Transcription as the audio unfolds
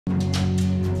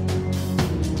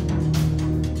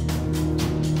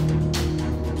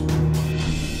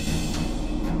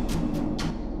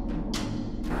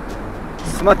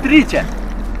Смотрите!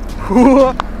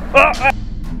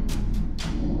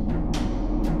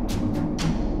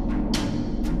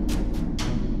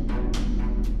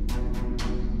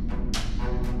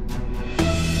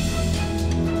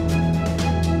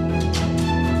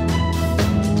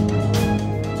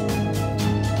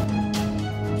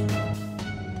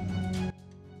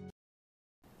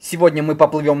 Сегодня мы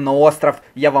поплывем на остров,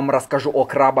 я вам расскажу о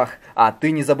крабах, а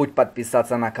ты не забудь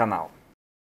подписаться на канал.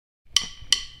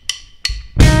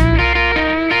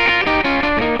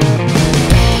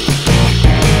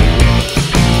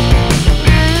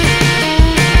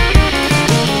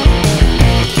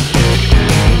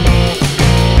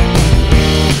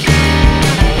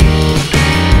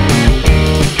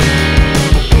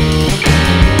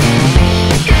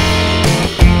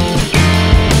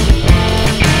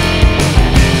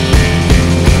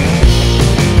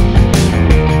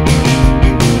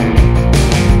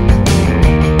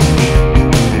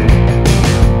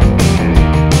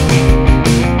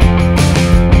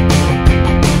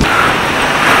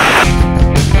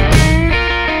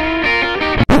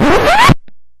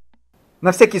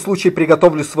 На всякий случай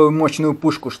приготовлю свою мощную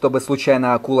пушку, чтобы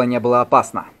случайно акула не была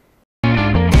опасна.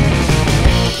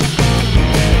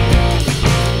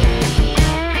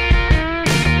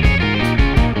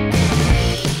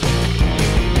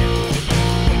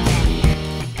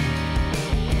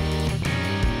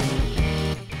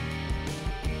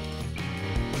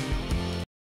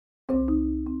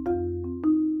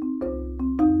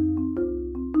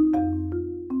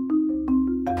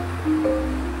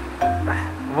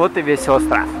 Вот и весь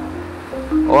остров.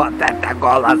 Вот это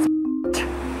голос.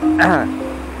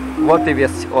 Вот и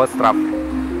весь остров.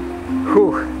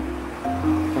 Фух.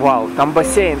 Вау, там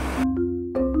бассейн.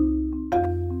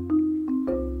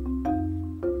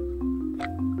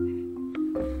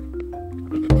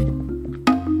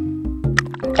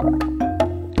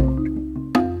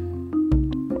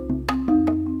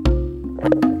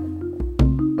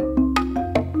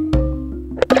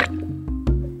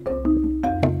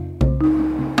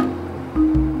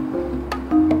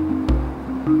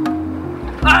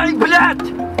 Ай,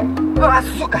 блядь! А,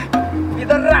 сука!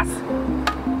 Пидорас!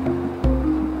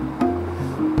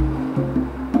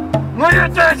 Ну я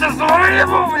тебя сейчас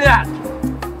выебу, блядь!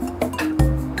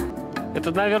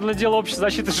 Это, наверное, дело общества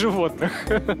защиты животных.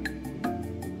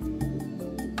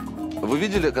 Вы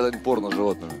видели когда-нибудь порно с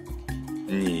животными?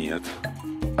 Нет.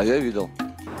 А я видел.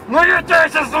 Ну я тебя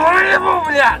сейчас выебу,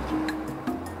 блядь!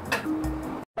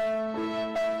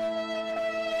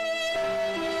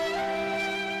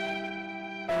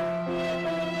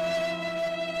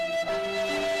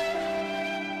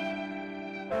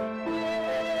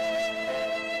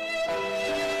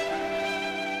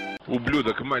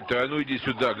 Ублюдок, мать твою, а ну иди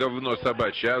сюда, говно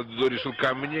собачье, а решил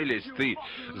ко мне лезть, ты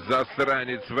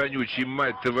засранец вонючий,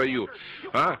 мать твою,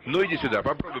 а? Ну иди сюда,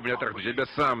 попробуй меня трахнуть, я тебя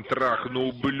сам трахну,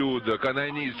 ублюдок,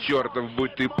 анонист чертов,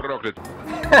 будь ты проклят.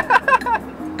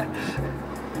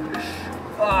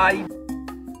 Ай.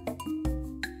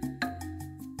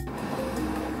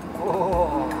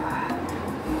 О.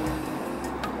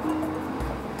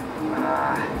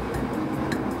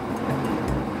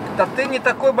 Да ты не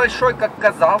такой большой, как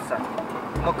казался.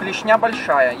 Но клешня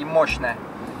большая и мощная.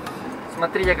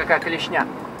 Смотрите, какая клешня.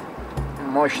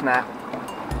 Мощная.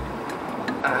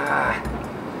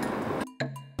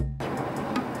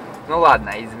 Ну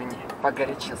ладно, извини,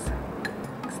 погорячился.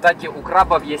 Кстати, у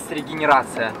крабов есть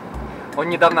регенерация. Он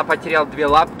недавно потерял 2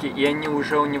 лапки, и они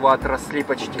уже у него отросли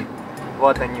почти.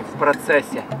 Вот они, в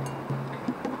процессе.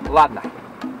 Ладно.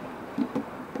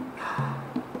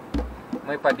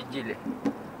 Мы победили.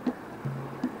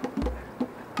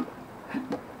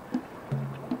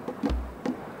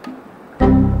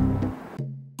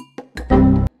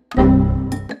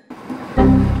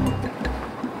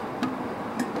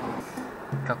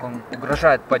 Как он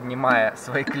угрожает, поднимая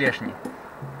свои клешни.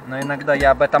 Но иногда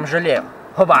я об этом жалею.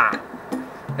 Хоба!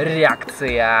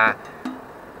 Реакция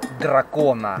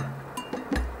дракона.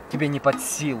 Тебе не под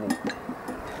силу.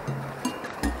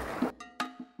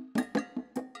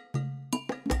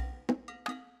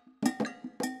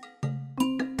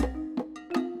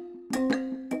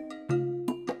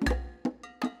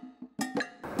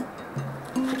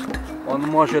 Он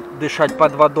может дышать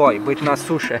под водой, быть на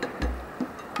суше.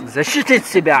 Защитить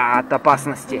себя от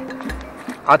опасности.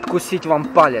 Откусить вам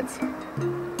палец.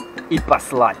 И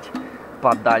послать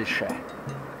подальше.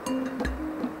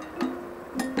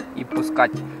 И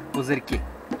пускать пузырьки.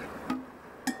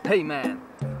 Hey man!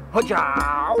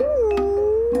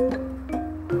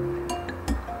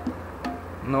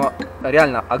 Но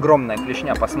реально огромная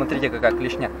клешня. Посмотрите, какая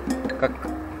клешня. Как...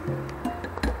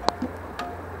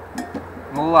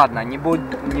 Ну ладно, не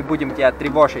будем тебя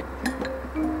тревожить.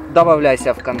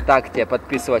 Добавляйся в ВКонтакте,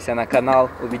 подписывайся на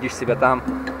канал, увидишь себя там.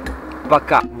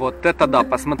 Пока. Вот это да,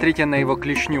 посмотрите на его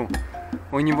клешню.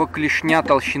 У него клешня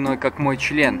толщиной, как мой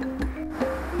член.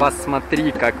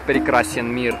 Посмотри, как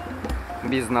прекрасен мир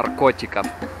без наркотиков.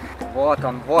 Вот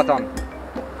он, вот он.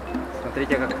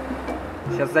 Смотрите, как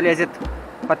сейчас залезет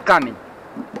под камень.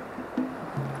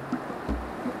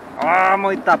 А,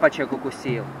 мой тапочек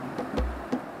укусил.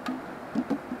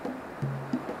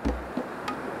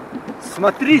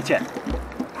 Смотрите.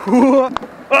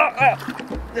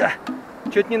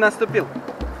 Чуть не наступил.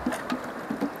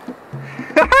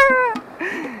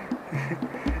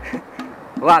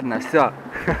 Ладно, все.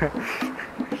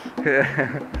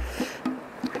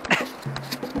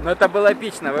 Но это было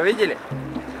эпично, вы видели?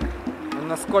 Он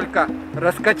насколько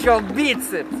раскачал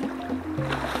бицепс,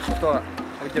 что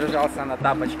удержался на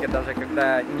тапочке, даже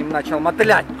когда не начал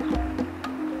мотылять.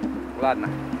 Ладно,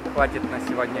 хватит на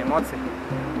сегодня эмоций.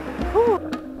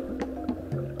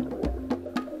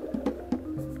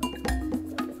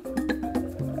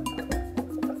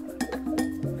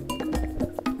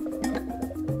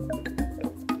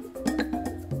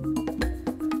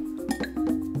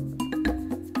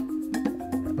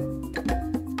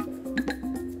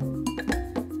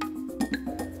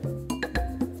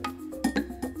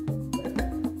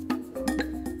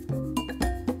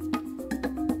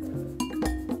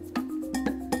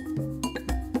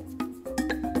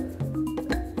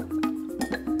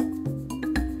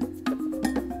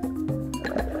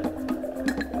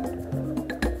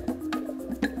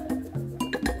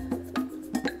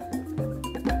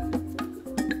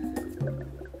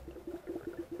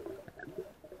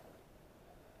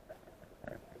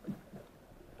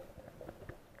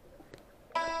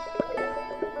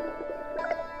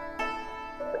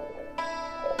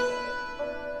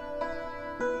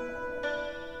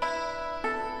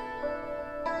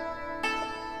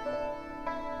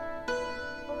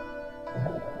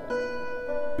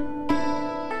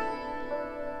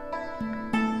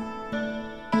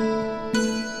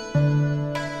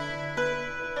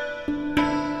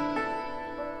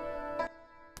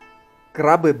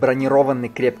 Крабы бронированы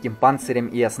крепким панцирем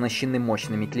и оснащены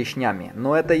мощными клешнями,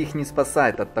 но это их не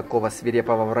спасает от такого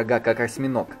свирепого врага, как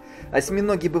осьминог.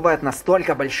 Осьминоги бывают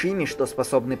настолько большими, что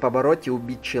способны побороть и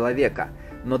убить человека,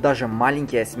 но даже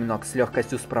маленький осьминог с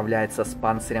легкостью справляется с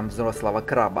панцирем взрослого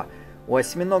краба. У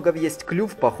осьминогов есть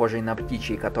клюв, похожий на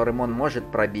птичий, которым он может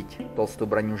пробить толстую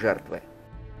броню жертвы.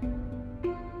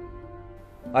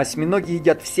 Осьминоги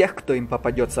едят всех, кто им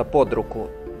попадется под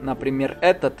руку. Например,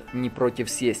 этот не против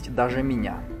съесть даже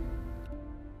меня.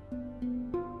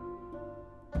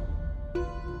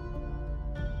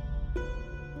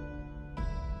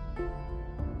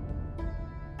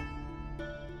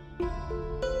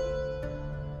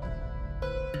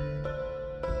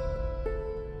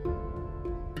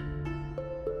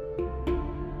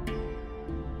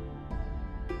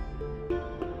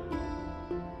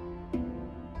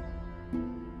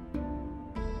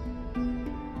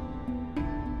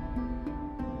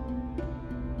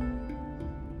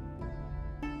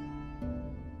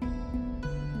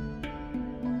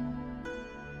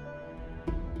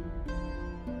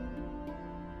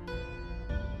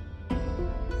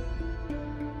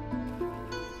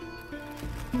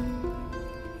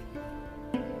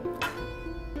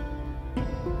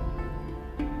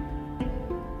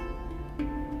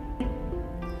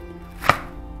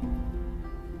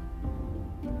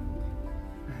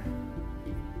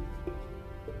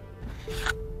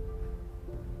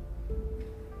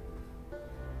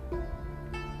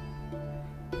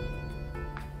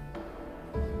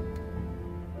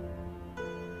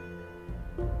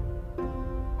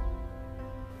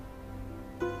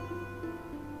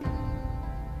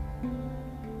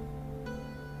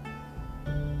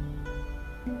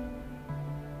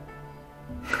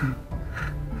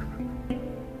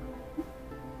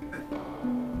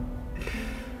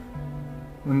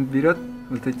 Он берет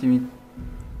вот этими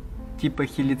типа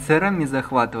хелицерами,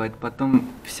 захватывает, потом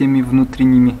всеми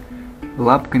внутренними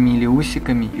лапками или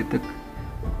усиками и так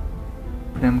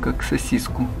прям как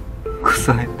сосиску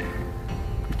кусает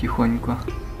потихоньку.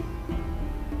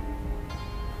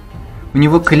 У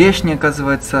него клешни,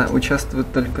 оказывается,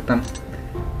 участвуют только там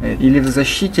или в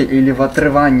защите, или в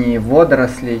отрывании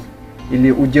водорослей,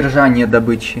 или удержании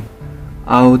добычи.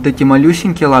 А вот эти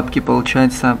малюсенькие лапки,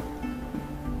 получается,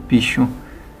 пищу.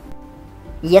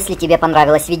 Если тебе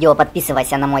понравилось видео,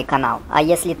 подписывайся на мой канал. А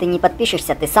если ты не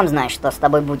подпишешься, ты сам знаешь, что с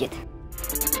тобой будет.